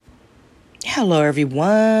Hello,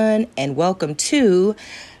 everyone, and welcome to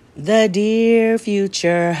the Dear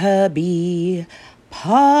Future Hubby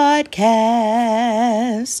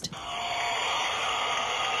podcast.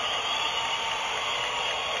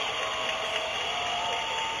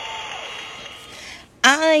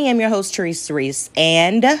 I am your host, Therese Reese,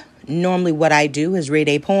 and normally what I do is read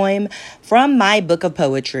a poem from my book of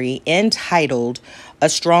poetry entitled A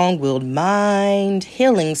Strong-Willed Mind,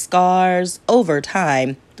 Healing Scars Over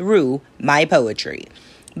Time Through My Poetry.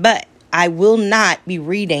 But I will not be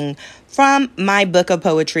reading from my book of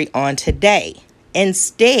poetry on today.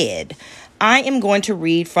 Instead, I am going to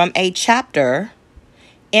read from a chapter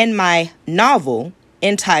in my novel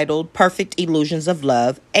entitled Perfect Illusions of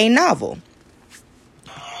Love, a novel.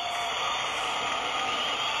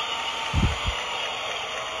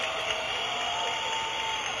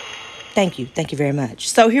 Thank you. Thank you very much.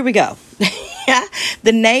 So here we go.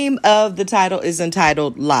 The name of the title is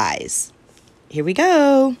entitled Lies. Here we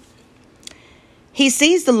go. He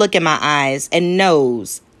sees the look in my eyes and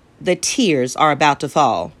knows the tears are about to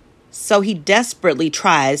fall. So he desperately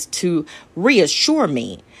tries to reassure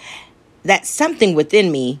me that something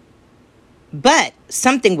within me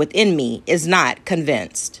is not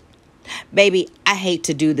convinced. Baby, I hate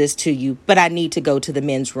to do this to you, but I need to go to the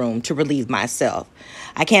men's room to relieve myself.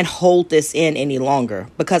 I can't hold this in any longer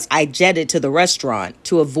because I jetted to the restaurant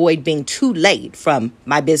to avoid being too late from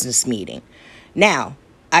my business meeting. Now,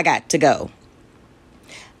 I got to go.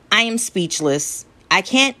 I am speechless. I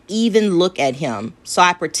can't even look at him, so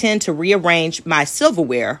I pretend to rearrange my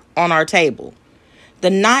silverware on our table. The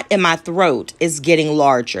knot in my throat is getting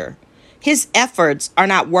larger. His efforts are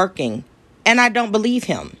not working, and I don't believe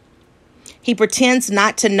him. He pretends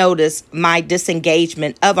not to notice my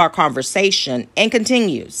disengagement of our conversation and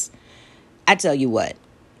continues. I tell you what,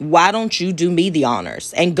 why don't you do me the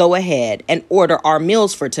honors and go ahead and order our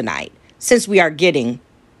meals for tonight, since we are getting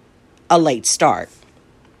a late start.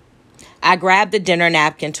 I grab the dinner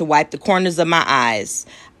napkin to wipe the corners of my eyes.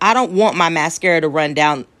 I don't want my mascara to run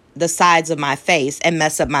down the sides of my face and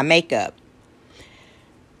mess up my makeup.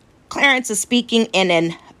 Clarence is speaking in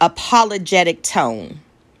an apologetic tone.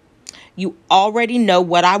 You already know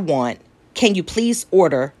what I want. Can you please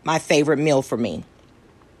order my favorite meal for me?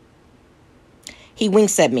 He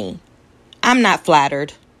winks at me. I'm not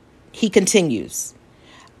flattered. He continues.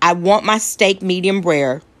 I want my steak medium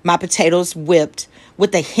rare, my potatoes whipped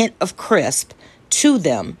with a hint of crisp to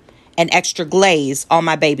them, and extra glaze on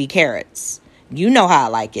my baby carrots. You know how I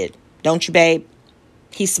like it, don't you, babe?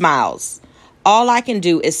 He smiles. All I can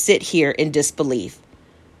do is sit here in disbelief.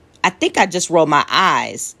 I think I just roll my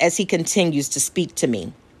eyes as he continues to speak to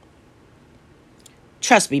me.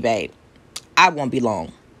 Trust me, babe, I won't be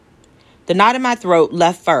long. The knot in my throat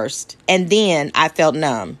left first, and then I felt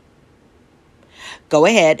numb. Go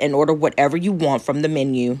ahead and order whatever you want from the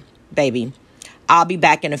menu, baby. I'll be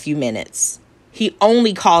back in a few minutes. He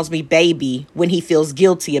only calls me baby when he feels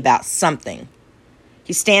guilty about something.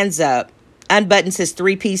 He stands up, unbuttons his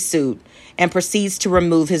three-piece suit, and proceeds to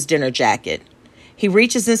remove his dinner jacket. He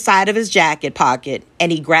reaches inside of his jacket pocket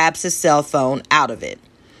and he grabs his cell phone out of it.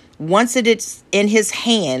 Once it is in his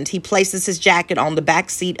hand, he places his jacket on the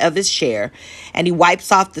back seat of his chair and he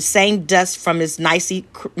wipes off the same dust from his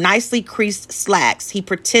nicely creased slacks he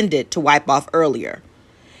pretended to wipe off earlier.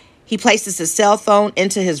 He places his cell phone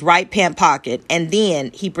into his right pant pocket and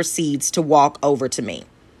then he proceeds to walk over to me.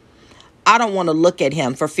 I don't want to look at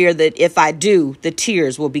him for fear that if I do, the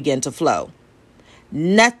tears will begin to flow.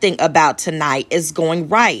 Nothing about tonight is going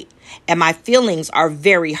right, and my feelings are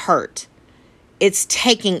very hurt. It's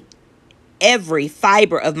taking every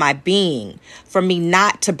fiber of my being for me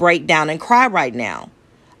not to break down and cry right now.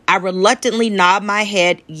 I reluctantly nod my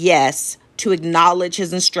head yes to acknowledge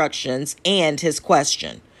his instructions and his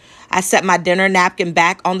question. I set my dinner napkin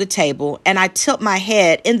back on the table, and I tilt my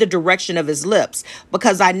head in the direction of his lips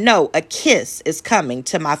because I know a kiss is coming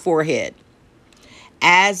to my forehead.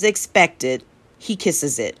 As expected, he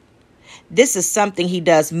kisses it. This is something he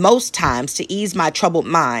does most times to ease my troubled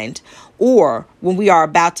mind or when we are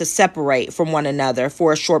about to separate from one another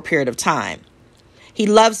for a short period of time. He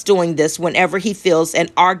loves doing this whenever he feels an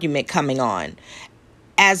argument coming on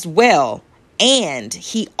as well, and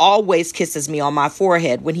he always kisses me on my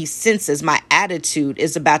forehead when he senses my attitude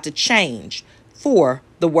is about to change for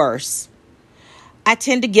the worse. I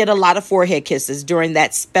tend to get a lot of forehead kisses during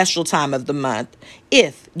that special time of the month,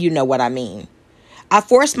 if you know what I mean. I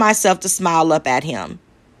force myself to smile up at him.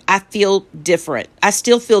 I feel different. I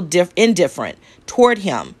still feel indifferent toward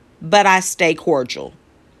him, but I stay cordial.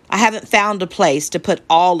 I haven't found a place to put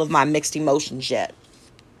all of my mixed emotions yet.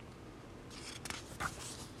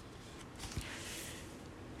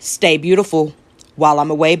 Stay beautiful while I'm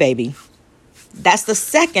away, baby. That's the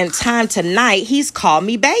second time tonight he's called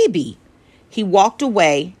me baby. He walked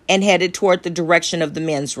away and headed toward the direction of the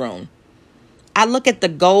men's room. I look at the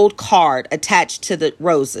gold card attached to the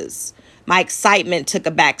roses. My excitement took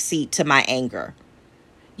a back seat to my anger.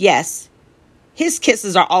 Yes, his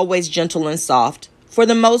kisses are always gentle and soft. For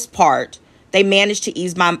the most part, they manage to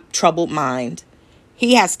ease my troubled mind.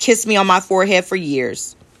 He has kissed me on my forehead for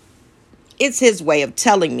years. It's his way of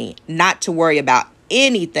telling me not to worry about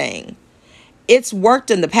anything. It's worked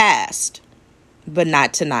in the past, but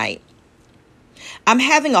not tonight. I'm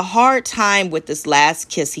having a hard time with this last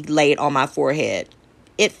kiss he laid on my forehead.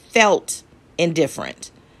 It felt indifferent.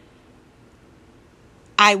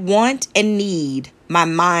 I want and need my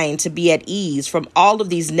mind to be at ease from all of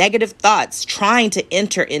these negative thoughts trying to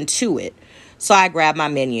enter into it, so I grab my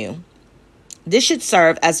menu. This should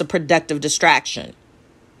serve as a productive distraction.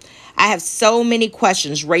 I have so many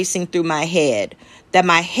questions racing through my head that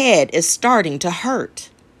my head is starting to hurt.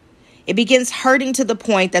 It begins hurting to the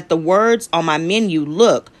point that the words on my menu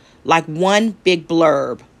look like one big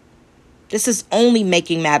blurb. This is only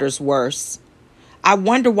making matters worse. I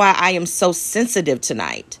wonder why I am so sensitive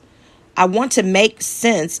tonight. I want to make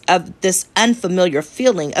sense of this unfamiliar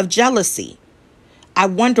feeling of jealousy. I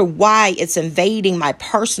wonder why it's invading my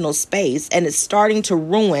personal space and it's starting to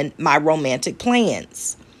ruin my romantic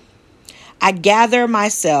plans. I gather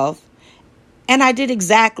myself and I did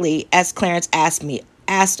exactly as Clarence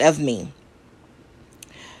asked of me.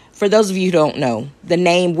 For those of you who don't know, the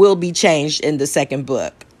name will be changed in the second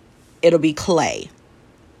book. It'll be Clay.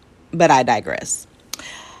 But I digress.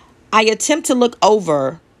 I attempt to look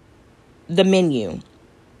over the menu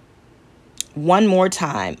one more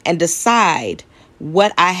time and decide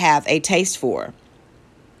what I have a taste for.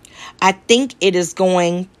 I think it is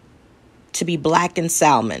going to be blackened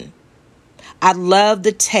salmon. I love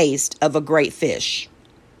the taste of a great fish.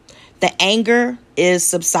 The anger is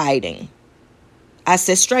subsiding. I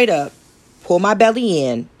sit straight up, pull my belly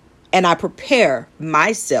in, and I prepare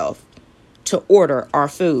myself to order our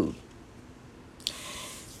food.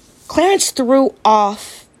 Clarence threw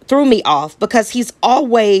me off because he's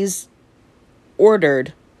always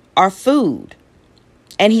ordered our food.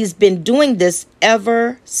 And he's been doing this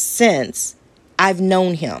ever since I've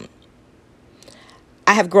known him.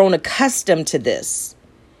 I have grown accustomed to this.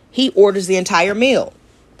 He orders the entire meal,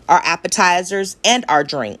 our appetizers and our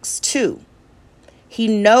drinks too. He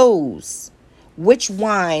knows which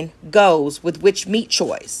wine goes with which meat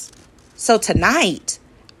choice. So tonight,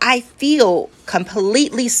 I feel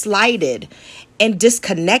completely slighted and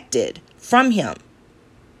disconnected from him.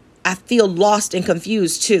 I feel lost and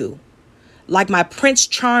confused too, like my Prince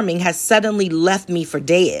Charming has suddenly left me for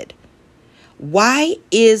dead. Why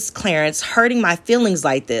is Clarence hurting my feelings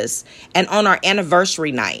like this and on our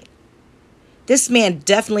anniversary night? This man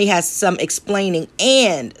definitely has some explaining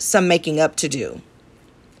and some making up to do.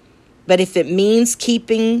 But if it means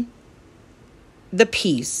keeping the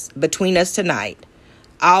peace between us tonight,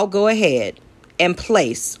 I'll go ahead and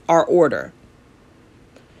place our order.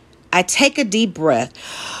 I take a deep breath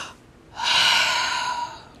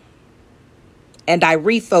and I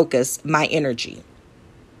refocus my energy.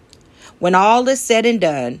 When all is said and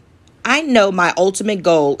done, I know my ultimate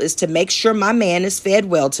goal is to make sure my man is fed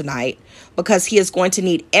well tonight because he is going to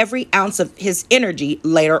need every ounce of his energy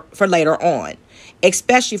later on,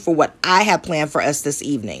 especially for what I have planned for us this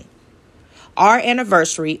evening. Our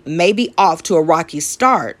anniversary may be off to a rocky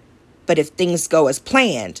start, but if things go as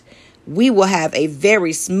planned, we will have a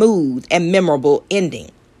very smooth and memorable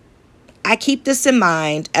ending. I keep this in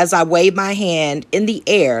mind as I wave my hand in the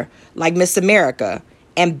air like Miss America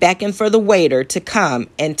and beckon for the waiter to come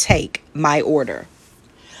and take my order.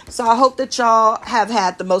 So I hope that y'all have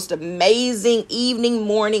had the most amazing evening,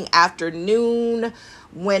 morning, afternoon,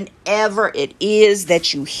 whenever it is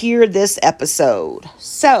that you hear this episode.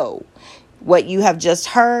 So what you have just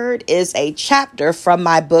heard is a chapter from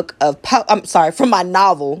my from my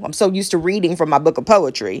novel. I'm so used to reading from my book of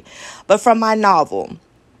poetry, but from my novel.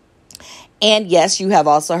 And yes, you have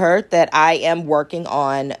also heard that I am working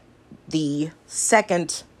on the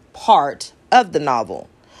second part of the novel.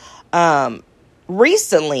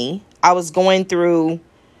 Recently, I was going through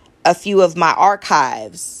a few of my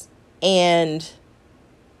archives and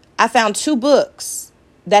I found 2 books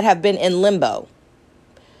that have been in limbo.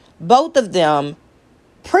 Both of them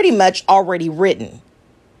pretty much already written.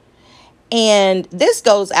 And this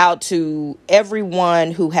goes out to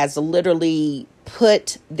everyone who has literally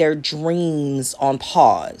put their dreams on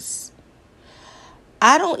pause.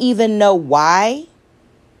 I don't even know why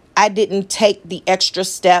I didn't take the extra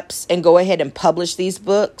steps and go ahead and publish these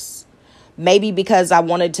books. Maybe because I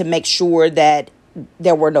wanted to make sure that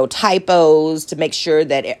there were no typos, to make sure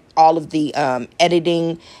that all of the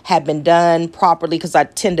editing had been done properly, because I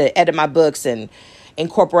tend to edit my books and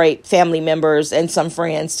incorporate family members and some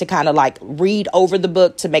friends to kind of like read over the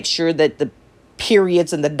book to make sure that the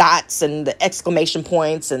periods and the dots and the exclamation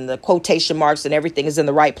points and the quotation marks and everything is in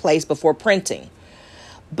the right place before printing.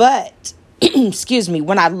 But, excuse me,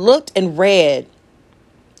 when I looked and read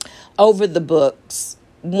over the books,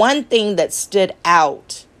 one thing that stood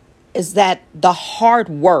out is that the hard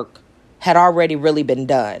work had already really been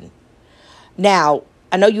done. Now,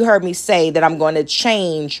 I know you heard me say that I'm going to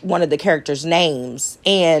change one of the characters' names,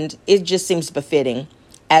 and it just seems befitting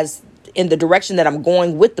as in the direction that I'm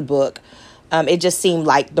going with the book. It just seemed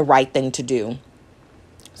like the right thing to do.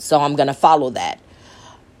 So I'm going to follow that.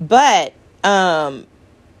 But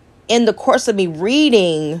in the course of me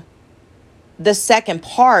reading the second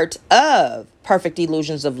part of Perfect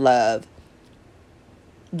Illusions of Love,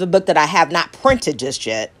 the book that I have not printed just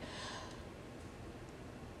yet,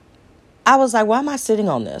 I was like, why am I sitting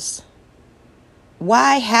on this?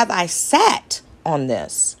 Why have I sat on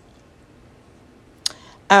this?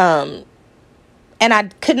 And I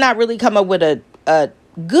could not really come up with a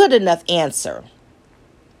good enough answer.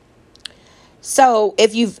 So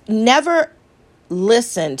if you've never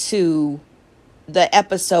listened to the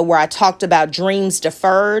episode where I talked about dreams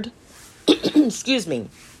deferred, excuse me,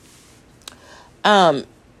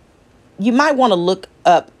 you might want to look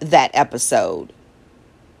up that episode.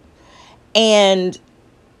 And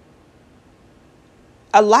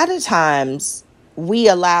a lot of times we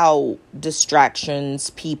allow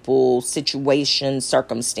distractions, people, situations,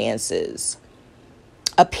 circumstances,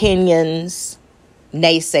 opinions,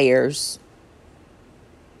 naysayers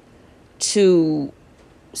to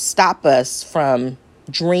stop us from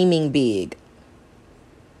dreaming big.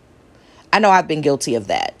 I know I've been guilty of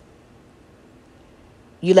that.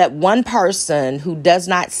 You let one person who does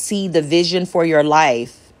not see the vision for your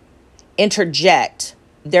life interject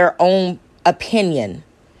their own opinion.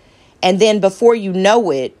 And then before you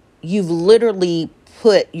know it, you've literally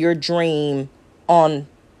put your dream on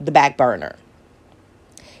the back burner.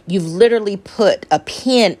 You've literally put a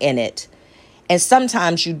pin in it. And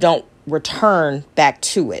sometimes you don't return back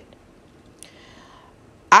to it.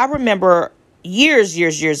 I remember years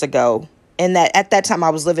ago, and that at that time I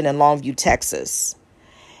was living in Longview, Texas.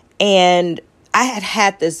 And I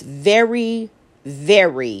had this very,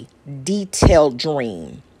 very detailed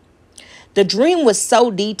dream. The dream was so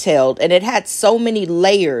detailed and it had so many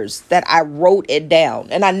layers that I wrote it down.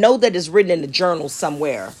 And I know that it's written in the journal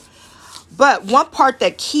somewhere. But one part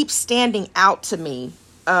that keeps standing out to me,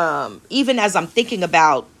 even as I'm thinking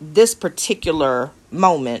about this particular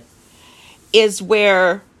moment, is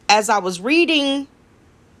where, as I was reading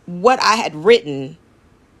what I had written,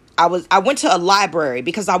 I went to a library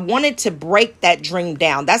because I wanted to break that dream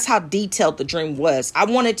down. That's how detailed the dream was. I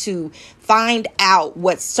wanted to find out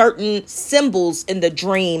what certain symbols in the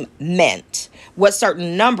dream meant, what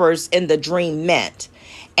certain numbers in the dream meant.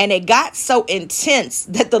 And it got so intense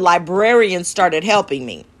that the librarian started helping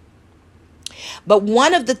me. But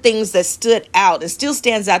one of the things that stood out and still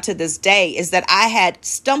stands out to this day is that I had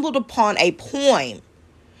stumbled upon a poem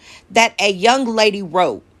that a young lady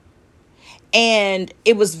wrote. And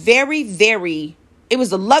it was it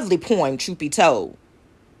was a lovely poem, truth be told.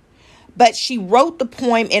 But she wrote the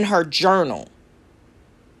poem in her journal.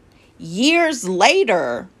 Years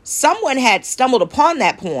later, someone had stumbled upon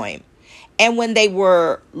that poem. And when they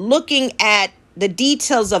were looking at the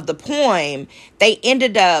details of the poem, they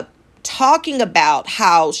ended up talking about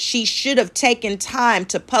how she should have taken time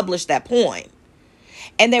to publish that poem.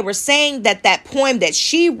 And they were saying that that poem that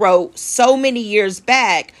she wrote so many years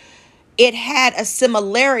back, it had a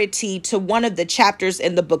similarity to one of the chapters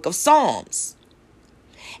in the book of Psalms.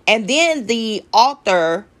 And then the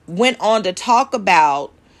author went on to talk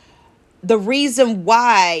about the reason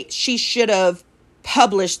why she should have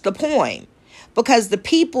published the poem. Because the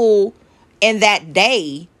people in that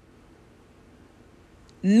day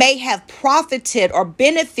may have profited or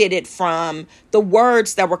benefited from the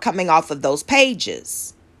words that were coming off of those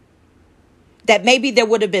pages. That maybe there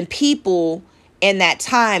would have been people in that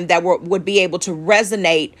time that would be able to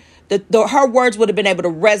resonate. Her words would have been able to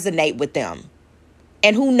resonate with them.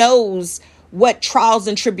 And who knows what trials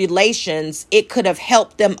and tribulations it could have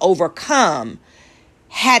helped them overcome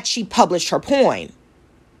had she published her poem.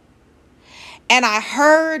 And I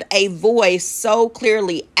heard a voice so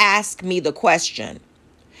clearly ask me the question,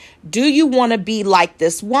 do you want to be like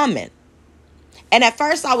this woman? And at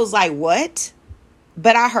first I was like, what?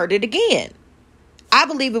 But I heard it again. I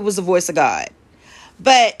believe it was the voice of God.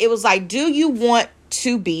 But it was like, do you want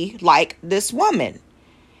to be like this woman.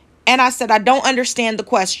 And I said, I don't understand the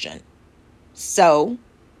question. So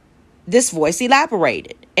this voice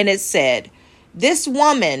elaborated, and it said, this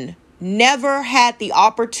woman never had the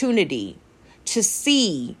opportunity to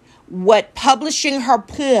see what publishing her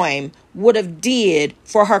poem would have did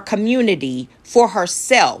for her community, for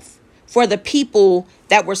herself, for the people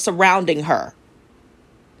that were surrounding her.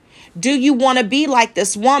 Do you want to be like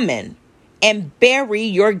this woman and bury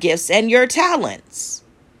your gifts and your talents?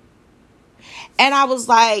 And I was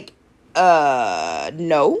like,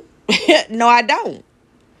 no, no, I don't.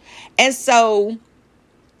 And so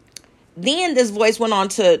then this voice went on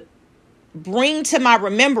to bring to my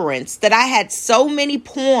remembrance that I had so many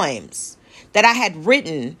poems that I had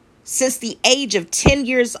written since the age of 10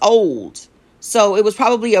 years old. So it was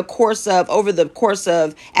probably over the course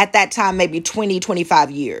of, at that time, maybe 20,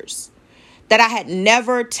 25 years, that I had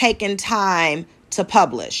never taken time to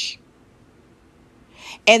publish.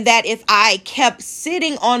 And that if I kept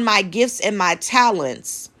sitting on my gifts and my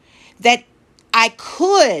talents, that I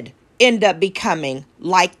could end up becoming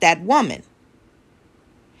like that woman.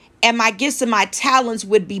 And my gifts and my talents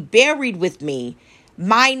would be buried with me,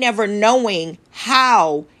 my never knowing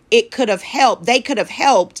how it could have helped. They could have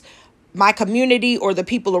helped my community or the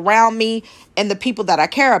people around me and the people that I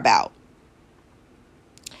care about.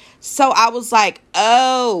 So I was like,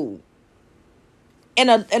 oh, in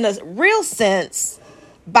a real sense,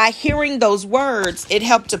 by hearing those words, it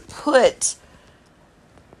helped to put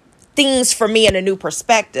things for me in a new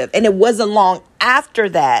perspective. And it wasn't long after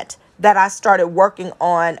that I started working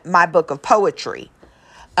on my book of poetry.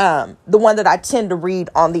 The one that I tend to read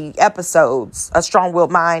on the episodes, A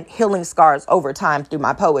Strong-Willed Mind, Healing Scars Over Time Through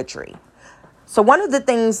My Poetry. So one of the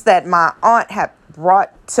things that my aunt had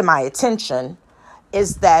brought to my attention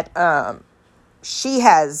is that she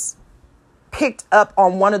has picked up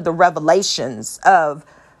on one of the revelations of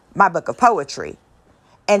my book of poetry.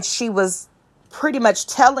 And she was pretty much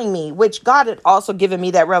telling me, which God had also given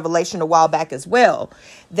me that revelation a while back as well,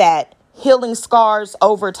 that healing scars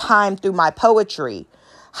over time through my poetry,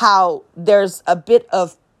 how there's a bit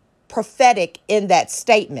of prophetic in that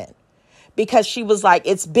statement. Because she was like,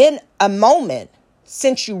 it's been a moment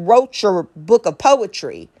since you wrote your book of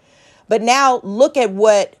poetry, but now look at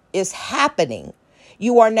what is happening.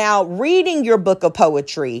 You are now reading your book of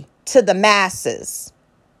poetry to the masses.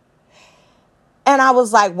 And I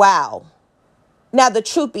was like, wow. Now, the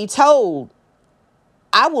truth be told,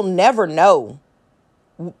 I will never know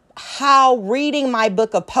how reading my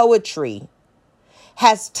book of poetry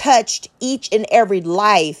has touched each and every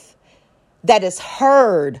life that has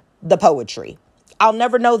heard the poetry. I'll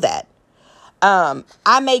never know that.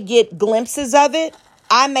 I may get glimpses of it.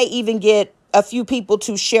 I may even get a few people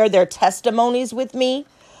to share their testimonies with me,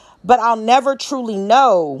 but I'll never truly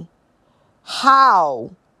know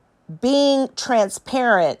how being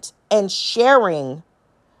transparent and sharing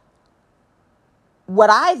what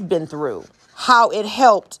I've been through, how it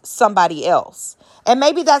helped somebody else. And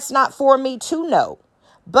maybe that's not for me to know.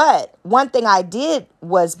 But one thing I did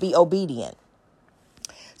was be obedient.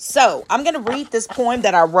 So I'm going to read this poem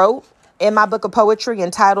that I wrote in my book of poetry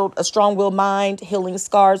entitled A Strong-Willed Mind, Healing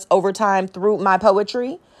Scars Over Time Through My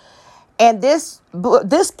Poetry. And this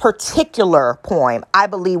particular poem, I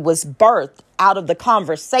believe, was birthed out of the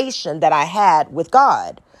conversation that I had with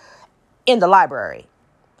God in the library.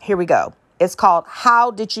 Here we go. It's called,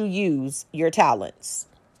 How Did You Use Your Talents?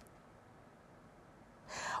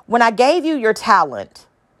 When I gave you your talent,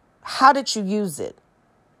 how did you use it?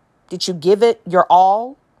 Did you give it your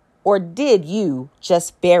all, or did you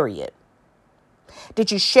just bury it?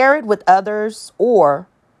 Did you share it with others, or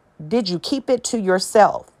did you keep it to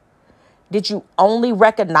yourself? Did you only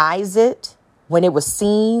recognize it when it was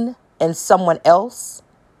seen in someone else?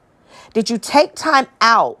 Did you take time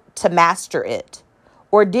out to master it,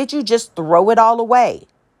 or did you just throw it all away?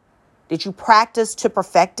 Did you practice to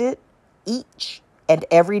perfect it each and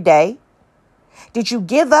every day? Did you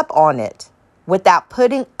give up on it without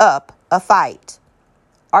putting up a fight?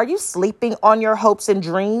 Are you sleeping on your hopes and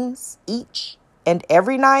dreams each and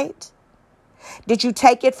every night? Did you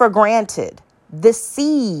take it for granted? The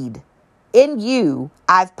seed in you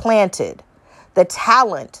I've planted, the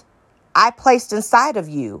talent I placed inside of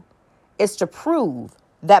you, is to prove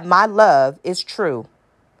that my love is true.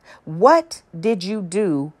 What did you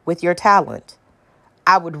do with your talent?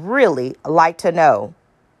 I would really like to know.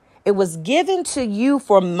 It was given to you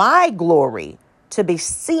for my glory to be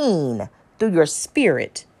seen through your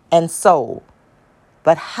spirit and soul.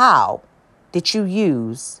 But how did you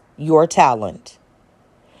use your talent?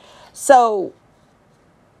 So,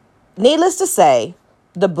 needless to say,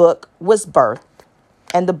 the book was birthed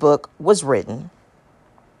and the book was written.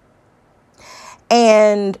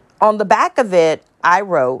 And on the back of it, I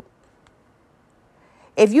wrote,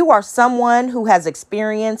 if you are someone who has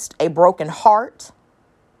experienced a broken heart,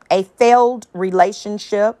 a failed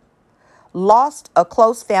relationship, lost a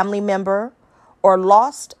close family member, or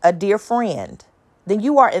lost a dear friend, then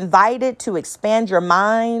you are invited to expand your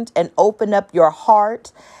mind and open up your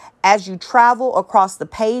heart as you travel across the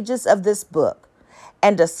pages of this book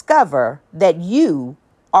and discover that you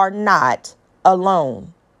are not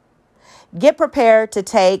alone. Get prepared to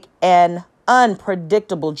take an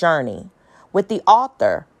unpredictable journey with the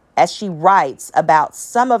author as she writes about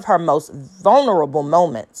some of her most vulnerable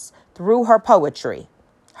moments through her poetry.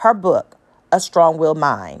 Her book, A Strong-Willed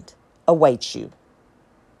Mind, awaits you.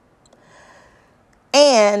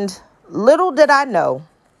 And little did I know,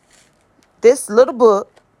 this little book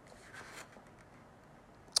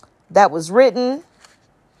that was written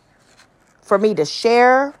for me to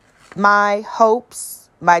share my hopes,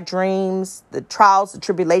 my dreams, the trials, the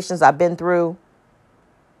tribulations I've been through,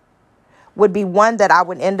 would be one that I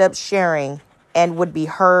would end up sharing and would be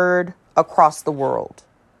heard across the world.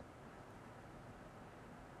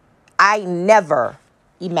 I never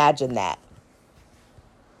imagined that.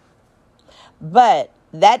 But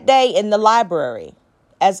that day in the library,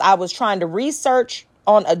 as I was trying to research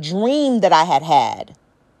on a dream that I had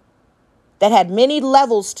that had many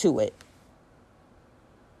levels to it,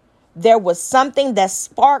 there was something that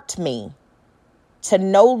sparked me to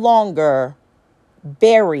no longer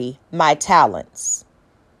bury my talents.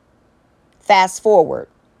 Fast forward.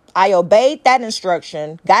 I obeyed that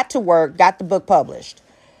instruction, got to work, got the book published.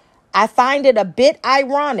 I find it a bit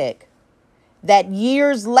ironic that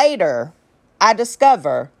years later, I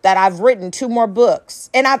discover that I've written 2 more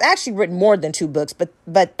books. And I've actually written more than 2 books,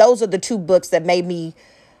 but those are the 2 books that made me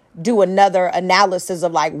do another analysis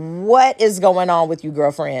of like, what is going on with you,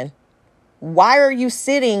 girlfriend? Why are you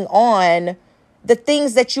sitting on the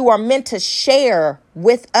things that you are meant to share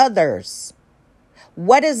with others?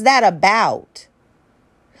 What is that about?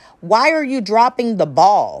 Why are you dropping the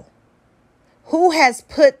ball? Who has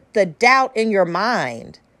put the doubt in your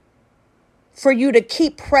mind for you to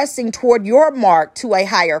keep pressing toward your mark to a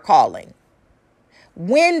higher calling?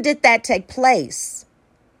 When did that take place?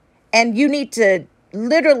 And you need to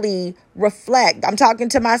literally reflect. I'm talking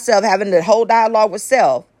to myself, having the whole dialogue with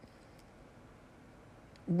self.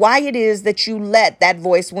 Why it is that you let that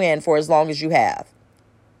voice win for as long as you have.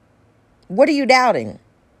 What are you doubting?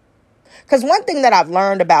 Because one thing that I've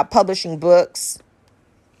learned about publishing books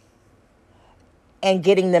and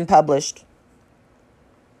getting them published,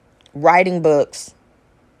 writing books,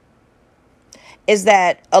 is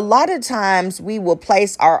that a lot of times we will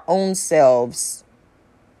place our own selves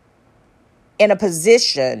in a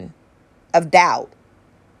position of doubt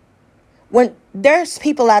when there's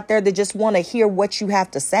people out there that just want to hear what you have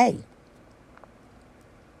to say.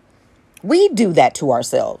 We do that to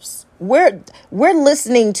ourselves. We're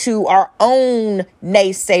listening to our own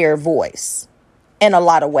naysayer voice in a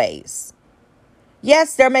lot of ways.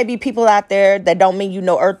 Yes, there may be people out there that don't mean you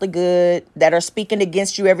no earthly good, that are speaking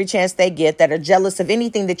against you every chance they get, that are jealous of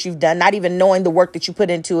anything that you've done, not even knowing the work that you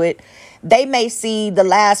put into it. They may see the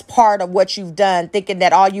last part of what you've done, thinking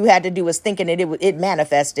that all you had to do was thinking it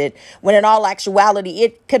manifested, when in all actuality,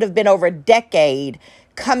 it could have been over a decade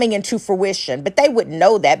coming into fruition. But they wouldn't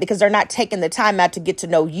know that because they're not taking the time out to get to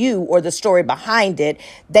know you or the story behind it.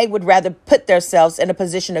 They would rather put themselves in a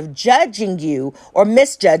position of judging you or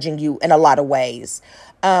misjudging you in a lot of ways,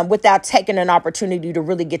 without taking an opportunity to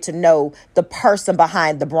really get to know the person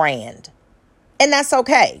behind the brand. And that's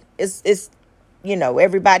okay. It's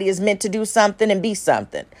everybody is meant to do something and be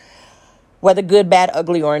something, whether good, bad,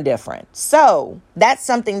 ugly, or indifferent. So that's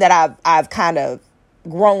something that I've kind of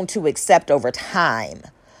grown to accept over time.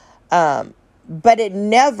 But it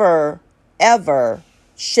never, ever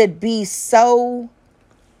should be so,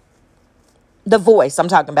 the voice I'm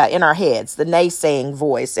talking about in our heads, the naysaying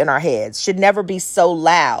voice in our heads should never be so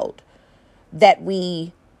loud that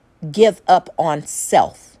we give up on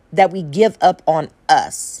self, that we give up on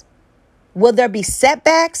us. Will there be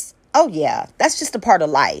setbacks? Oh yeah, that's just a part of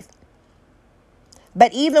life.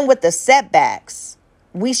 But even with the setbacks,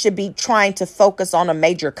 we should be trying to focus on a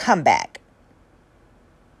major comeback.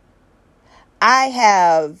 I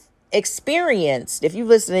have experienced, if you've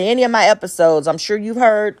listened to any of my episodes, I'm sure you've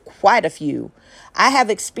heard quite a few. I have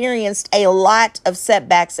experienced a lot of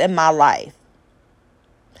setbacks in my life.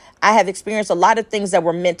 I have experienced a lot of things that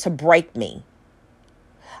were meant to break me.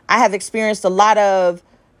 I have experienced a lot of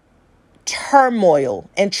turmoil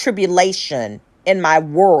and tribulation in my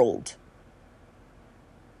world.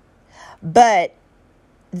 But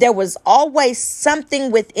there was always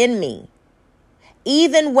something within me,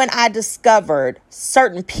 even when I discovered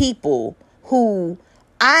certain people who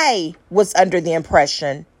I was under the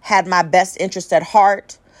impression had my best interest at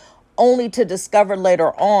heart, only to discover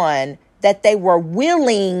later on that they were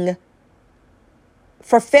willing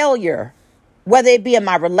for failure, whether it be in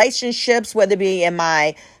my relationships, whether it be in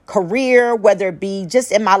my career, whether it be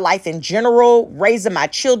just in my life in general, raising my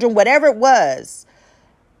children, whatever it was,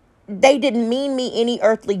 they didn't mean me any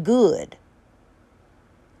earthly good.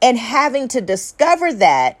 And having to discover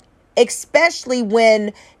that, especially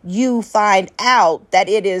when you find out that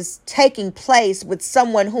it is taking place with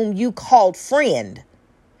someone whom you called friend,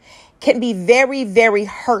 can be very, very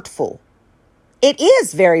hurtful. It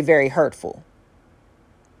is very, very hurtful.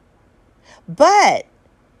 But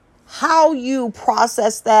how you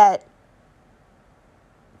process that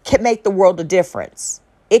can make the world a difference.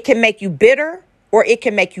 It can make you bitter or it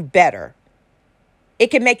can make you better. It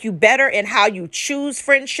can make you better in how you choose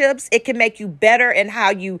friendships. It can make you better in how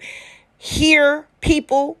you hear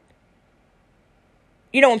people.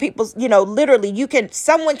 When people, literally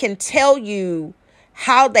someone can tell you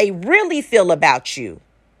how they really feel about you.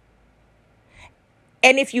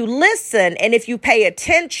 And if you listen and if you pay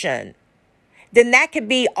attention, then that could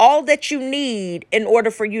be all that you need in order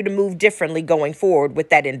for you to move differently going forward with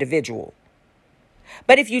that individual.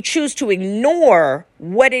 But if you choose to ignore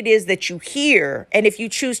what it is that you hear, and if you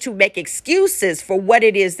choose to make excuses for what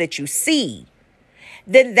it is that you see,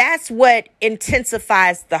 then that's what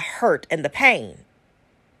intensifies the hurt and the pain.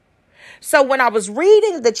 So when I was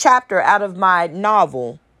reading the chapter out of my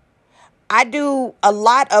novel, I do a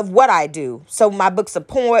lot of what I do. So my books of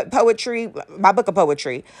poetry,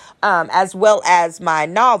 as well as my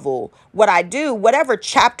novel, what I do, whatever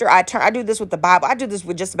chapter I turn, I do this with the Bible. I do this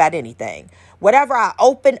with just about anything. Whatever I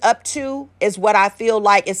open up to is what I feel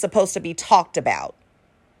like is supposed to be talked about.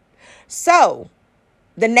 So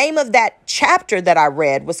the name of that chapter that I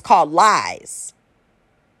read was called Lies.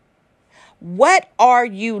 What are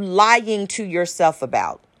you lying to yourself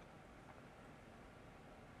about?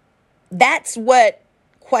 That's what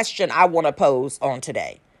question I want to pose on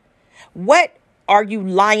today. What are you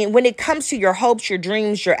lying when it comes to your hopes, your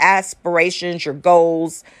dreams, your aspirations, your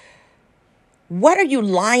goals? What are you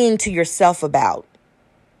lying to yourself about?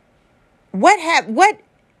 What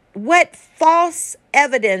false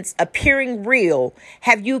evidence appearing real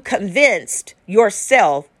have you convinced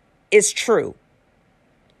yourself is true?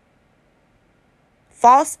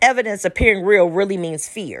 False evidence appearing real really means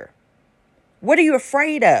fear. What are you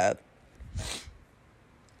afraid of?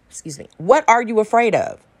 Excuse me. What are you afraid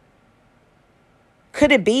of?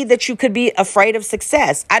 Could it be that you could be afraid of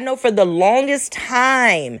success? I know for the longest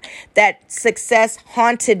time that success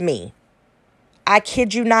haunted me. I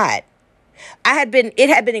kid you not. It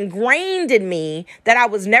had been ingrained in me that I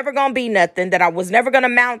was never going to be nothing, that I was never going to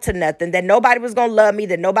amount to nothing, that nobody was going to love me,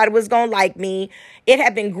 that nobody was going to like me. It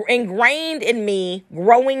had been ingrained in me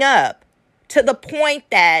growing up to the point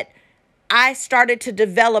that I started to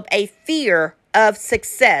develop a fear of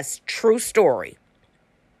success. True story.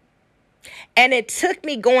 And it took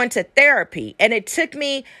me going to therapy, and it took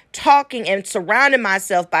me talking and surrounding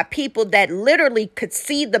myself by people that literally could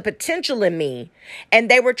see the potential in me.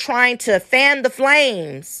 And they were trying to fan the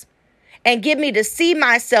flames and get me to see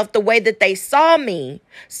myself the way that they saw me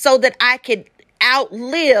so that I could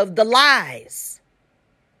outlive the lies.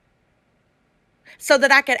 So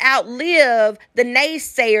that I could outlive the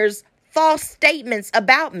naysayers' false statements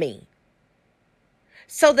about me.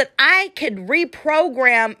 So that I could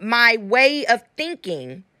reprogram my way of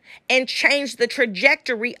thinking and change the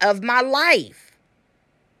trajectory of my life.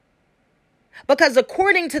 Because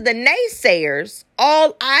according to the naysayers,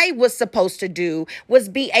 all I was supposed to do was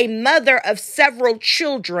be a mother of several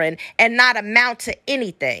children and not amount to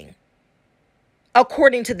anything.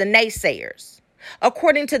 According to the naysayers.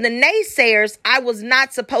 According to the naysayers, I was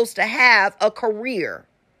not supposed to have a career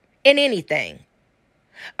in anything.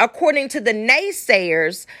 According to the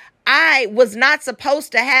naysayers, I was not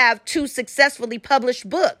supposed to have 2 successfully published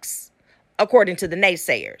books, according to the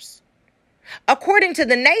naysayers. According to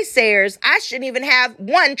the naysayers, I shouldn't even have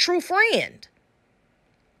 1 true friend.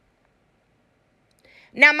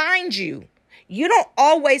 Now, mind you, you don't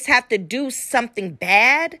always have to do something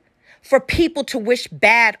bad for people to wish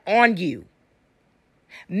bad on you.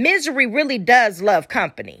 Misery really does love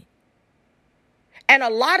company. And a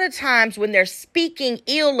lot of times when they're speaking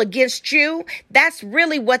ill against you, that's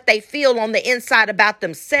really what they feel on the inside about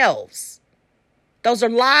themselves. Those are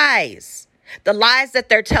lies. The lies that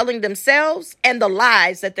they're telling themselves and the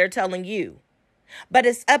lies that they're telling you. But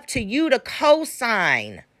it's up to you to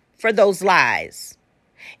co-sign for those lies.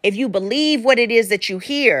 if you believe what it is that you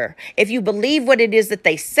hear, if you believe what it is that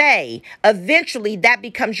they say, eventually that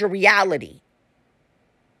becomes your reality.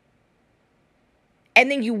 And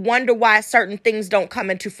then you wonder why certain things don't come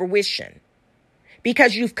into fruition.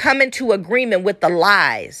 Because you've come into agreement with the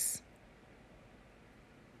lies.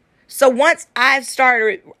 So once I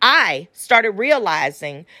started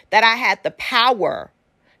realizing that I had the power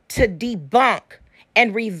to debunk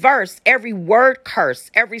and reverse every word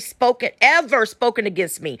curse, ever spoken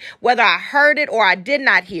against me, whether I heard it or I did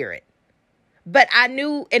not hear it. But I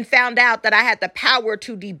knew and found out that I had the power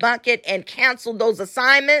to debunk it and cancel those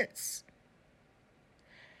assignments.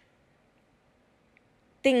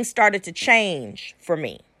 Things started to change for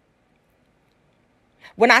me.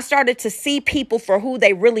 When I started to see people for who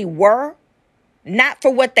they really were, not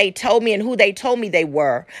for what they told me and who they told me they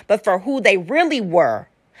were, but for who they really were,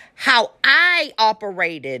 how I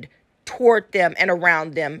operated toward them and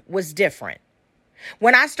around them was different.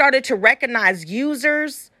 When I started to recognize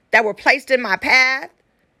users that were placed in my path,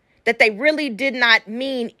 that they really did not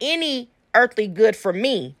mean any earthly good for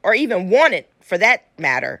me, or even wanted for that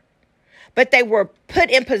matter, but they were put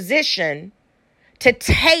in position to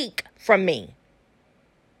take from me,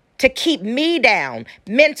 to keep me down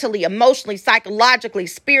mentally, emotionally, psychologically,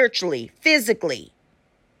 spiritually, physically.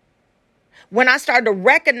 When I started to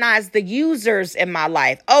recognize the users in my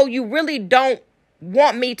life, oh, you really don't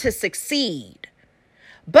want me to succeed.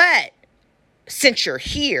 But since you're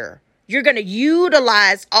here, you're going to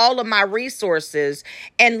utilize all of my resources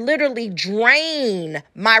and literally drain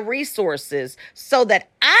my resources so that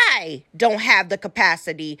I don't have the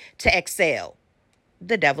capacity to excel.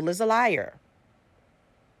 The devil is a liar.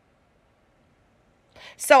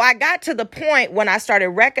 So I got to the point when I started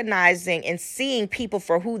recognizing and seeing people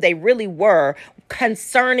for who they really were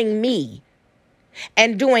concerning me,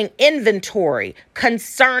 and doing inventory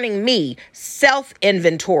concerning me,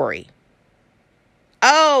 self-inventory.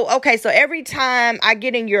 Oh, okay. So every time I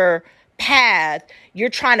get in your path, you're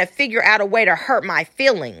trying to figure out a way to hurt my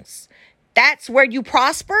feelings. That's where you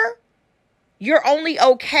prosper? You're only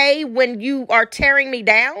okay when you are tearing me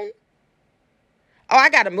down? Oh, I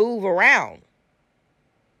got to move around.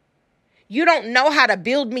 You don't know how to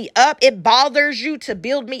build me up. It bothers you to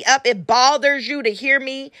build me up. It bothers you to hear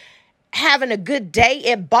me having a good day.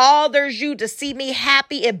 It bothers you to see me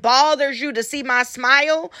happy. It bothers you to see my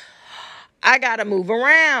smile. I got to move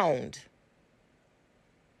around.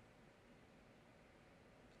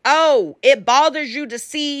 Oh, it bothers you to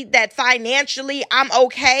see that financially I'm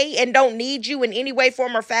okay and don't need you in any way,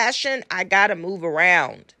 form, or fashion. I got to move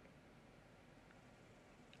around.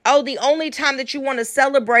 Oh, the only time that you want to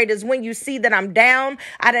celebrate is when you see that I'm down.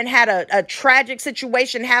 I done had a tragic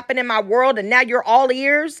situation happen in my world and now you're all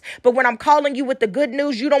ears. But when I'm calling you with the good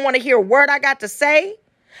news, you don't want to hear a word I got to say.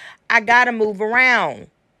 I got to move around.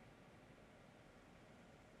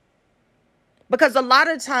 Because a lot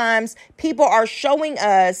of times people are showing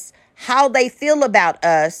us how they feel about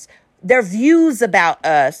us, their views about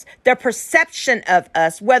us, their perception of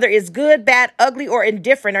us, whether it's good, bad, ugly, or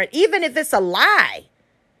indifferent, or even if it's a lie.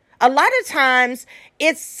 A lot of times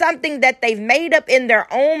it's something that they've made up in their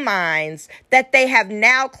own minds that they have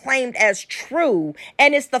now claimed as true.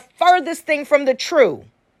 And it's the furthest thing from the truth,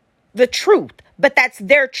 but that's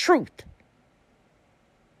their truth.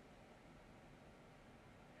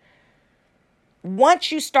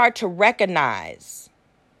 Once you start to recognize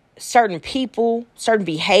certain people, certain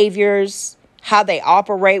behaviors, how they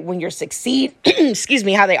operate when you're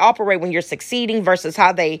how they operate when you're succeeding versus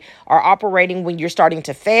how they are operating when you're starting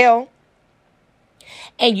to fail,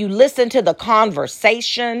 and you listen to the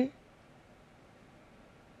conversation,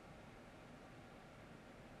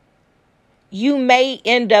 you may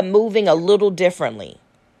end up moving a little differently.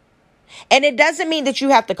 And it doesn't mean that you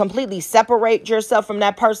have to completely separate yourself from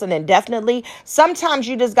that person indefinitely. Sometimes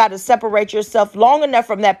you just got to separate yourself long enough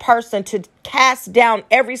from that person to cast down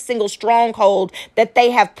every single stronghold that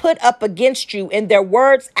they have put up against you in their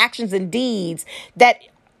words, actions, and deeds that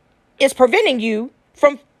is preventing you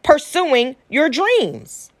from pursuing your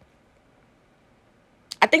dreams.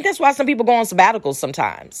 I think that's why some people go on sabbaticals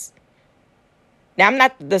sometimes. Now, I'm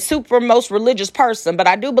not the super most religious person, but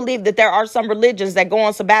I do believe that there are some religions that go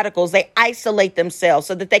on sabbaticals. They isolate themselves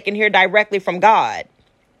so that they can hear directly from God,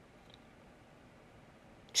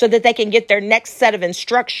 so that they can get their next set of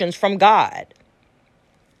instructions from God.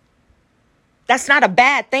 That's not a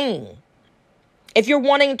bad thing. If you're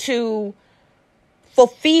wanting to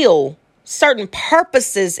fulfill certain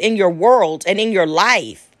purposes in your world and in your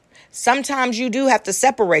life, sometimes you do have to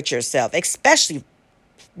separate yourself, especially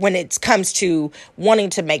when it comes to wanting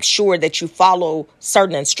to make sure that you follow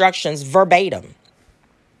certain instructions verbatim.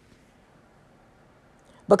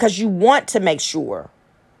 because you want to make sure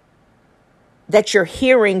that you're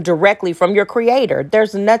hearing directly from your creator.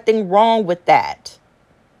 There's nothing wrong with that.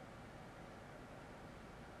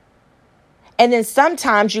 And then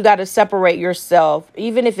sometimes you got to separate yourself,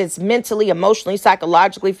 even if it's mentally, emotionally,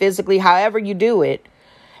 psychologically, physically, however you do it,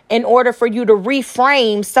 in order for you to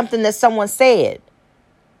reframe something that someone said.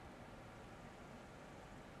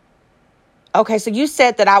 Okay, so you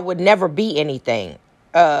said that I would never be anything.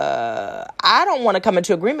 I don't want to come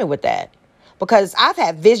into agreement with that, because I've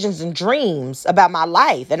had visions and dreams about my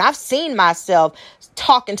life, and I've seen myself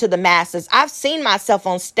talking to the masses. I've seen myself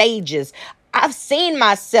on stages. I've seen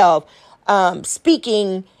myself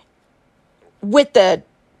speaking with the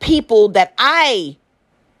people that I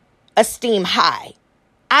esteem high.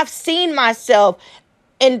 I've seen myself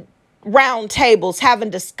in round tables having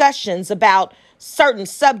discussions about certain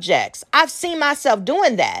subjects. I've seen myself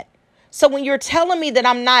doing that. So when you're telling me that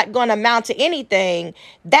I'm not going to amount to anything,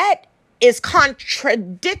 that is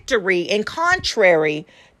contradictory and contrary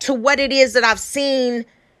to what it is that I've seen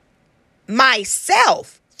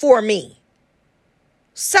myself for me.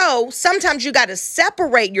 So sometimes you got to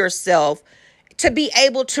separate yourself to be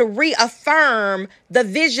able to reaffirm the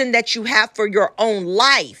vision that you have for your own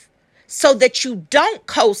life, so that you don't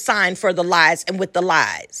co-sign for the lies and with the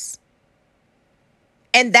lies.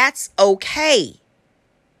 And that's okay.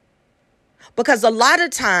 Because a lot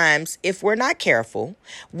of times, if we're not careful,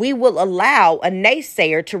 we will allow a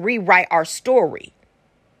naysayer to rewrite our story.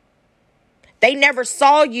 They never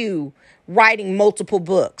saw you writing multiple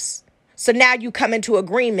books. So now you come into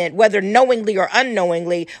agreement, whether knowingly or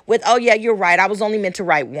unknowingly, with, oh yeah, you're right, I was only meant to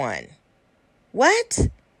write one. What?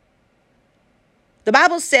 The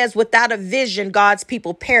Bible says, without a vision, God's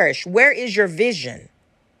people perish. Where is your vision?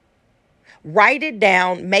 Write it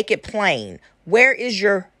down, make it plain. Where is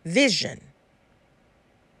your vision?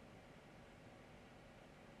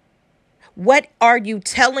 What are you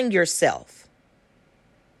telling yourself?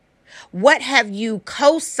 What have you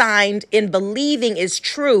co-signed in believing is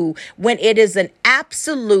true when it is an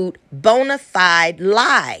absolute bona fide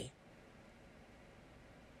lie?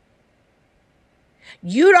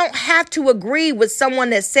 You don't have to agree with someone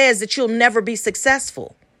that says that you'll never be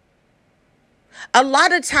successful. A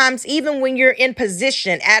lot of times, even when you're in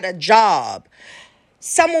position at a job,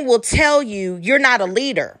 someone will tell you you're not a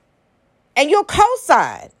leader, and you'll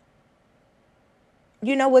co-sign.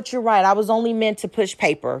 You know what? You're right. I was only meant to push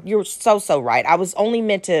paper. You're so right. I was only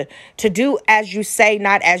meant to do as you say,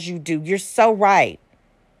 not as you do. You're so right.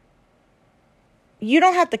 You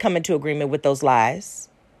don't have to come into agreement with those lies.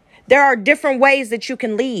 There are different ways that you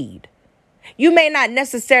can lead. You may not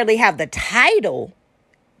necessarily have the title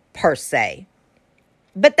per se,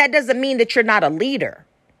 but that doesn't mean that you're not a leader.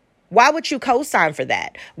 Why would you co-sign for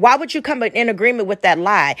that? Why would you come in agreement with that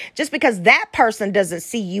lie? Just because that person doesn't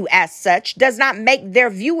see you as such does not make their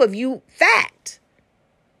view of you fact.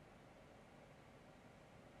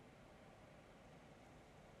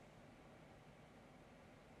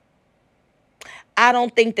 I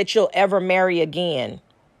don't think that you'll ever marry again.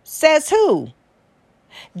 Says who?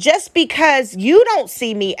 Just because you don't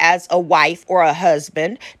see me as a wife or a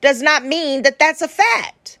husband does not mean that that's a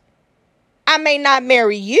fact. I may not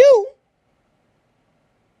marry you,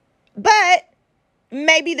 but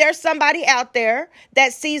maybe there's somebody out there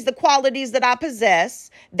that sees the qualities that I possess,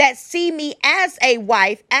 that see me as a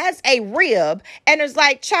wife, as a rib, and is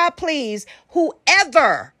like, child, please,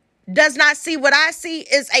 whoever does not see what I see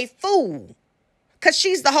is a fool, because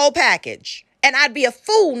she's the whole package. And I'd be a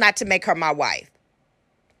fool not to make her my wife.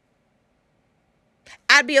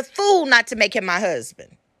 I'd be a fool not to make him my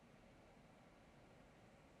husband.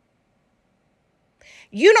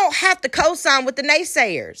 You don't have to co-sign with the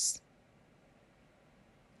naysayers.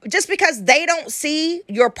 Just because they don't see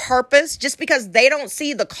your purpose, just because they don't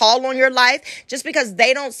see the call on your life, just because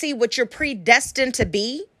they don't see what you're predestined to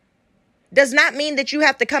be, does not mean that you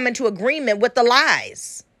have to come into agreement with the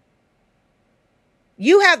lies.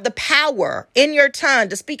 You have the power in your tongue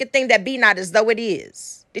to speak a thing that be not as though it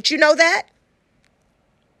is. Did you know that?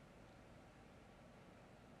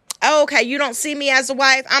 Oh, okay, you don't see me as a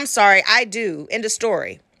wife? I'm sorry, I do. End of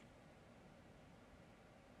story.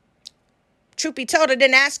 Truth be told, I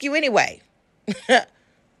didn't ask you anyway.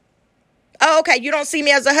 Oh, okay, you don't see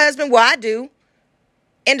me as a husband? Well, I do.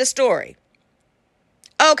 End of story.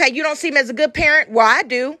 Okay, you don't see me as a good parent? Well, I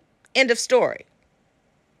do. End of story.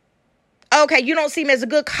 Okay, you don't see me as a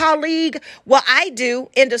good colleague? Well, I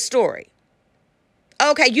do. End of story.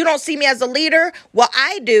 Okay, you don't see me as a leader? Well,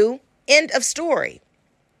 I do. End of story.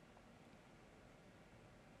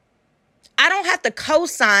 I don't have to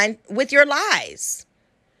co-sign with your lies.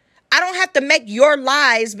 I don't have to make your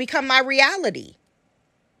lies become my reality.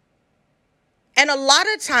 And a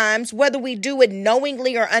lot of times, whether we do it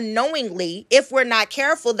knowingly or unknowingly, if we're not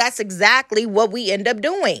careful, that's exactly what we end up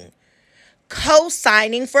doing.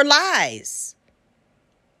 Co-signing for lies.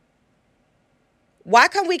 Why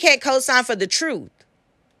come we can't co-sign for the truth?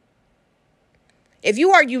 If you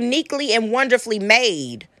are uniquely and wonderfully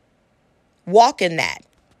made, walk in that.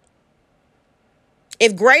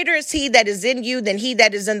 If greater is he that is in you than he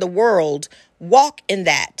that is in the world, walk in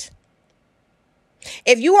that.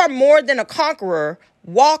 If you are more than a conqueror,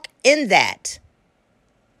 walk in that.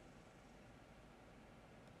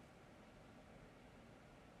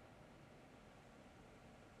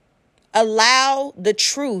 Allow the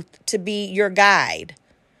truth to be your guide.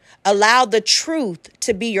 Allow the truth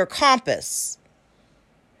to be your compass.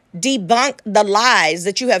 Debunk the lies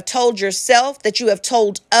that you have told yourself, that you have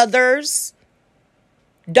told others.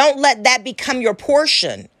 Don't let that become your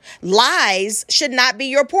portion. Lies should not be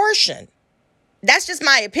your portion. That's just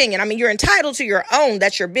my opinion. I mean, you're entitled to your own.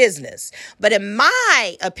 That's your business. But in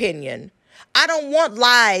my opinion, I don't want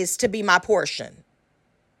lies to be my portion.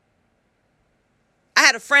 I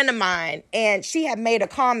had a friend of mine, and she had made a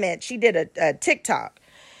comment. She did a TikTok.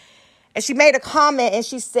 And she made a comment, and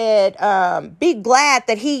she said, be glad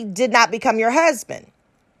that he did not become your husband.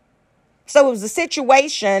 So it was a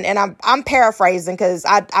situation, and I'm paraphrasing because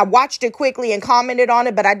I watched it quickly and commented on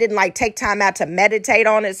it, but I didn't take time out to meditate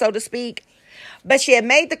on it, so to speak. But she had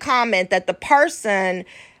made the comment that the person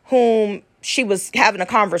whom she was having a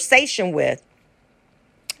conversation with,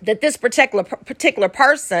 that this particular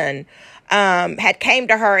person had came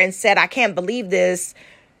to her and said, I can't believe this.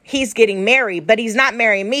 He's getting married, but he's not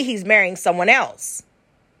marrying me. He's marrying someone else.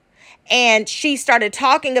 And she started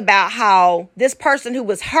talking about how this person who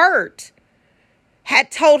was hurt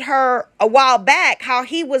had told her a while back how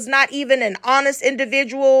he was not even an honest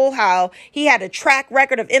individual, how he had a track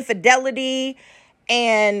record of infidelity,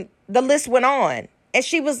 and the list went on. And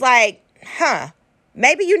she was like,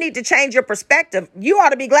 maybe you need to change your perspective. You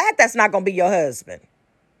ought to be glad that's not going to be your husband.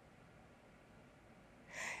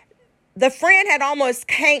 The friend had almost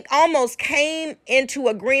came into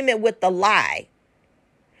agreement with the lie.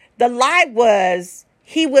 The lie was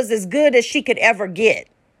he was as good as she could ever get.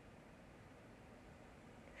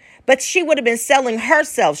 But she would have been selling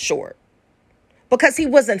herself short because he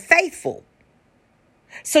wasn't faithful.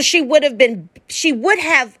 So she would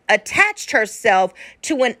have attached herself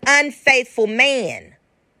to an unfaithful man.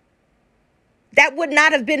 That would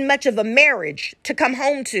not have been much of a marriage to come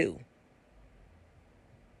home to.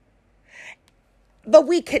 But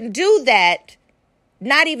we can do that,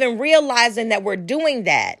 not even realizing that we're doing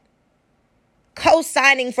that.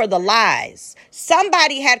 Co-signing for the lies.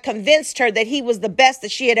 Somebody had convinced her that he was the best that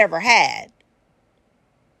she had ever had.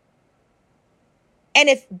 And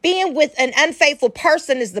if being with an unfaithful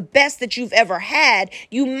person is the best that you've ever had,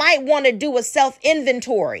 you might want to do a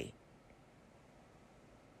self-inventory.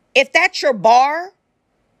 If that's your bar,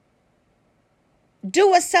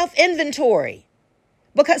 do a self-inventory.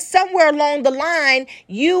 Because somewhere along the line,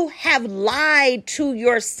 you have lied to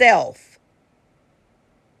yourself.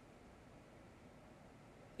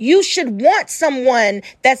 You should want someone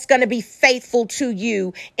that's going to be faithful to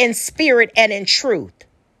you in spirit and in truth.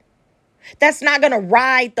 That's not going to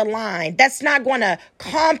ride the line. That's not going to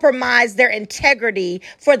compromise their integrity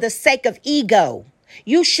for the sake of ego.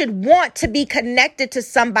 You should want to be connected to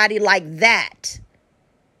somebody like that.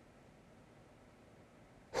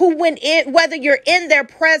 Who, whether you're in their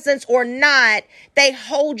presence or not, they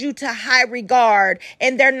hold you to high regard,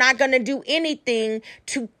 and they're not going to do anything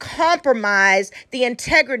to compromise the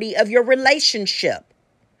integrity of your relationship,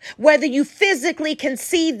 whether you physically can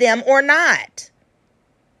see them or not.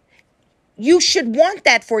 You should want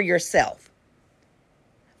that for yourself.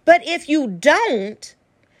 But if you don't,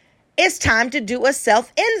 it's time to do a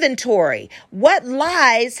self-inventory. What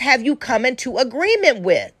lies have you come into agreement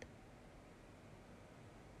with?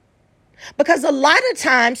 Because a lot of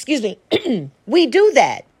times, we do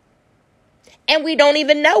that and we don't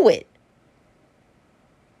even know it.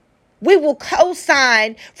 We will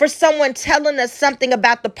co-sign for someone telling us something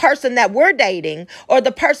about the person that we're dating or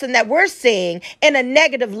the person that we're seeing in a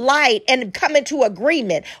negative light and come into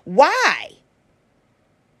agreement. Why?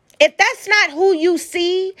 If that's not who you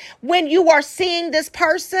see when you are seeing this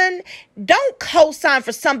person, don't co-sign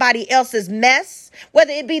for somebody else's mess,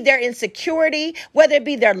 whether it be their insecurity, whether it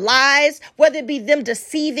be their lies, whether it be them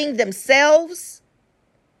deceiving themselves.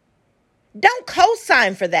 Don't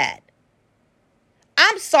co-sign for that.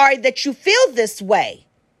 I'm sorry that you feel this way.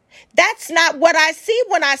 That's not what I see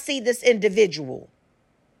when I see this individual.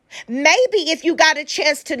 Maybe if you got a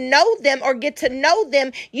chance to know them or get to know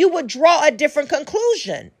them, you would draw a different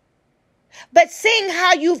conclusion. But seeing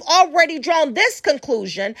how you've already drawn this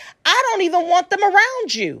conclusion, I don't even want them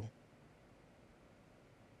around you.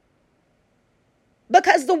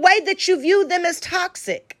 Because the way that you view them is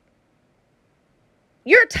toxic.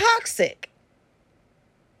 You're toxic.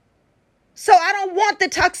 So I don't want the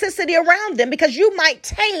toxicity around them, because you might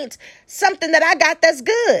taint something that I got that's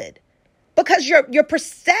good. Because your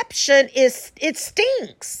perception it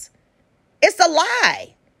stinks. It's a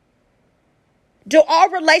lie. Do all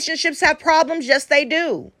relationships have problems? Yes, they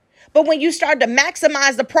do. But when you start to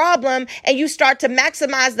maximize the problem and you start to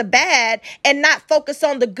maximize the bad and not focus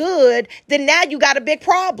on the good, then now you got a big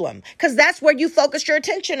problem, because that's where you focus your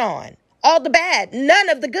attention on. All the bad, none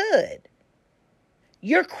of the good.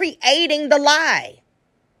 You're creating the lie,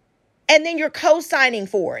 and then you're co-signing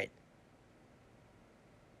for it.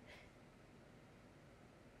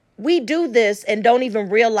 We do this and don't even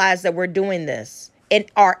realize that we're doing this in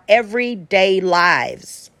our everyday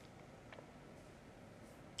lives.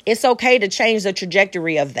 It's okay to change the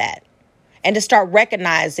trajectory of that and to start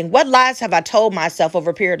recognizing, what lies have I told myself over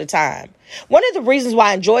a period of time? One of the reasons why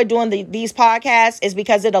I enjoy doing these podcasts is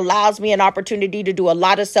because it allows me an opportunity to do a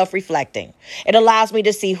lot of self-reflecting. It allows me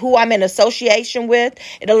to see who I'm in association with.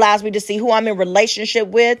 It allows me to see who I'm in relationship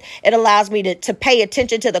with. It allows me to pay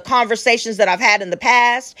attention to the conversations that I've had in the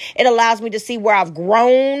past. It allows me to see where I've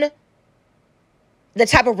grown, the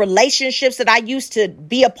type of relationships that I used to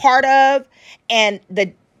be a part of, and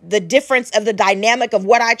the difference of the dynamic of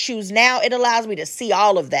what I choose now. It allows me to see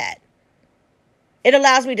all of that. It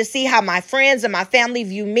allows me to see how my friends and my family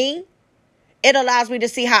view me. It allows me to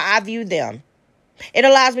see how I view them. It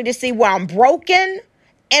allows me to see where I'm broken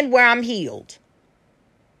and where I'm healed.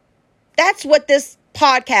 That's what this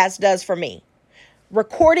podcast does for me.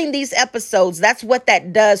 Recording these episodes, that's what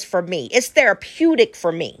that does for me. It's therapeutic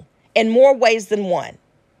for me in more ways than one.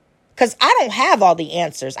 Because I don't have all the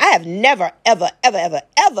answers. I have never, ever, ever, ever,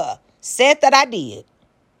 ever said that I did.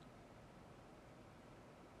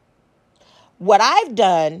 What I've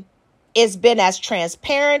done is been as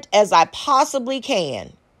transparent as I possibly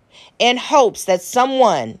can, in hopes that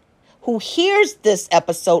someone who hears this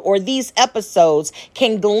episode or these episodes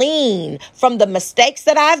can glean from the mistakes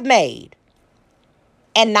that I've made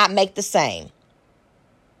and not make the same.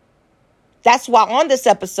 That's why on this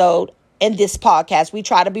episode, in this podcast, we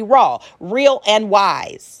try to be raw, real, and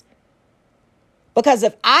wise. Because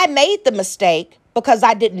if I made the mistake because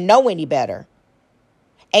I didn't know any better,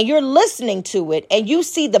 and you're listening to it and you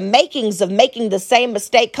see the makings of making the same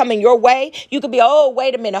mistake coming your way, you could be, oh,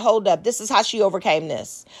 wait a minute, hold up. This is how she overcame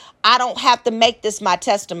this. I don't have to make this my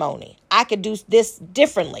testimony. I could do this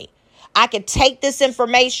differently. I could take this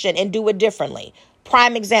information and do it differently.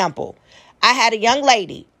 Prime example, I had a young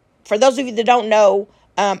lady. For those of you that don't know,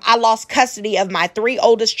 I lost custody of my 3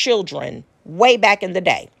 oldest children way back in the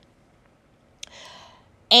day.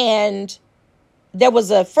 And there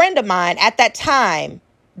was a friend of mine at that time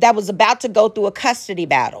that was about to go through a custody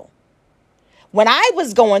battle. When I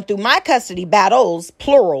was going through my custody battles,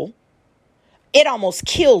 plural, it almost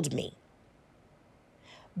killed me.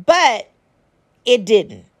 But it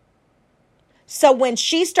didn't. So when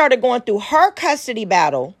she started going through her custody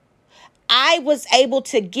battle, I was able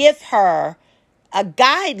to give her a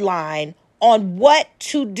guideline on what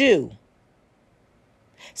to do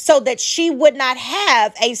so that she would not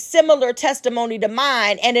have a similar testimony to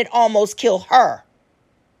mine and it almost kill her.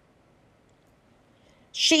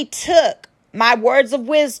 She took my words of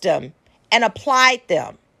wisdom and applied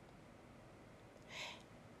them.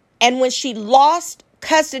 And when she lost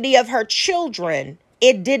custody of her children,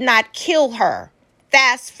 it did not kill her.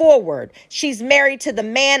 Fast forward, she's married to the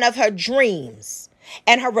man of her dreams.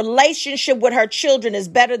 And her relationship with her children is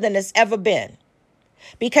better than it's ever been,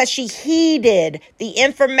 because she heeded the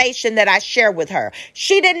information that I shared with her.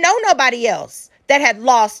 She didn't know nobody else that had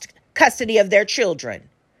lost custody of their children.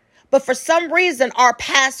 But for some reason, our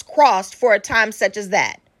paths crossed for a time such as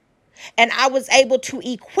that. And I was able to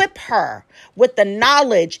equip her with the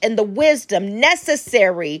knowledge and the wisdom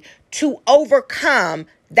necessary to overcome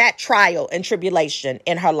that trial and tribulation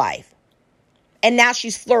in her life. And now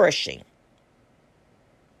she's flourishing.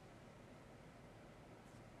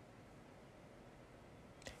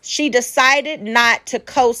 She decided not to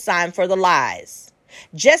co-sign for the lies.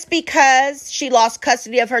 Just because she lost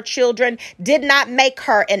custody of her children did not make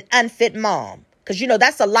her an unfit mom. Because,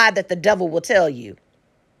 that's a lie that the devil will tell you.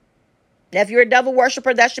 Now, if you're a devil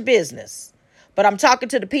worshiper, that's your business. But I'm talking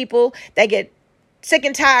to the people that get sick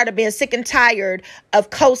and tired of being sick and tired of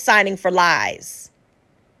co-signing for lies.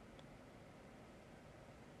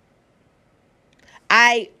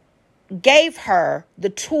 I gave her the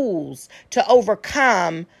tools to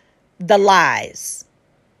overcome the lies.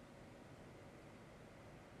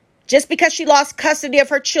 Just because she lost custody of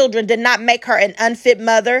her children did not make her an unfit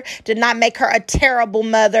mother, did not make her a terrible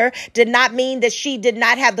mother, did not mean that she did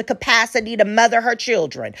not have the capacity to mother her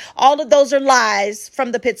children. All of those are lies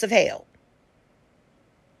from the pits of hell.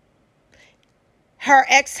 Her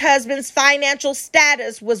ex-husband's financial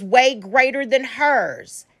status was way greater than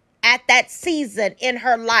hers at that season in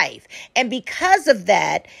her life. And because of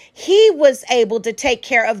that, he was able to take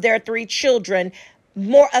care of their 3 children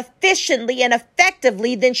more efficiently and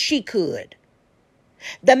effectively than she could.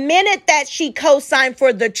 The minute that she co-signed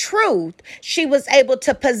for the truth, she was able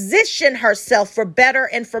to position herself for better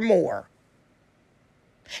and for more.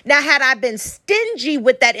 Now, had I been stingy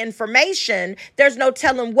with that information, there's no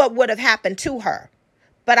telling what would have happened to her.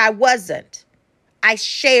 But I wasn't. I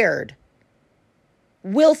shared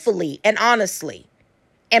willfully and honestly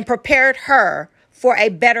and prepared her for a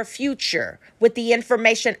better future with the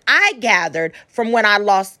information I gathered from when I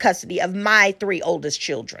lost custody of my 3 oldest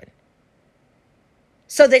children,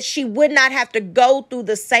 so that she would not have to go through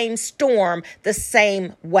the same storm the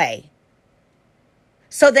same way,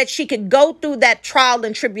 so that she could go through that trial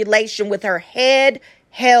and tribulation with her head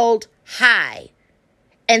held high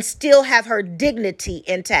and still have her dignity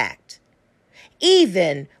intact,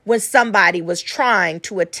 even when somebody was trying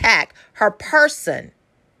to attack her person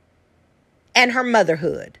and her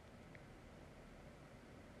motherhood.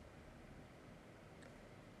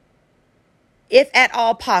 If at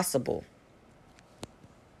all possible,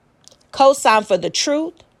 co-sign for the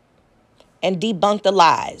truth and debunk the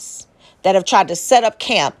lies that have tried to set up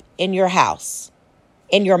camp in your house,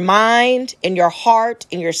 in your mind, in your heart,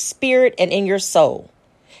 in your spirit, and in your soul.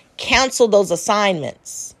 Cancel those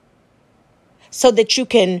assignments so that you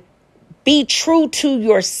can be true to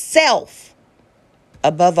yourself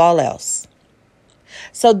above all else.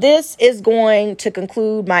 So this is going to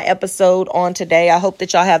conclude my episode on today. I hope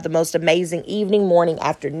that y'all have the most amazing evening, morning,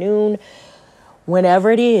 afternoon,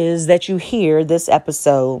 whenever it is that you hear this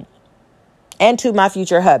episode. And to my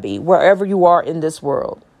future hubby, wherever you are in this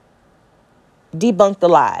world, debunk the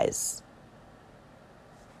lies.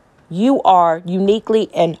 You are uniquely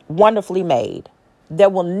and wonderfully made. There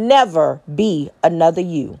will never be another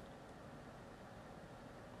you.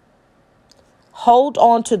 Hold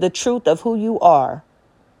on to the truth of who you are.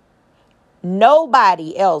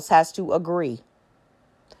 Nobody else has to agree.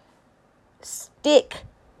 Stick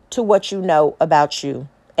to what you know about you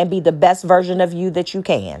and be the best version of you that you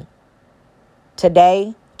can.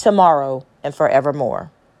 Today, tomorrow, and forevermore.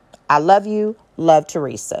 I love you. Love,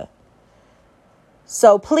 Teresa.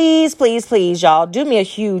 So please, please, please, y'all, do me a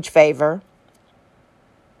huge favor.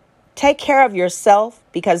 Take care of yourself,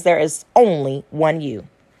 because there is only one you.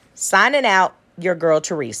 Signing out, your girl,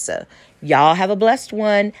 Teresa. Y'all have a blessed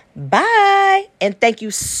one. Bye. And thank you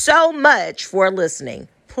so much for listening.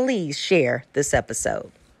 Please share this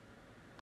episode.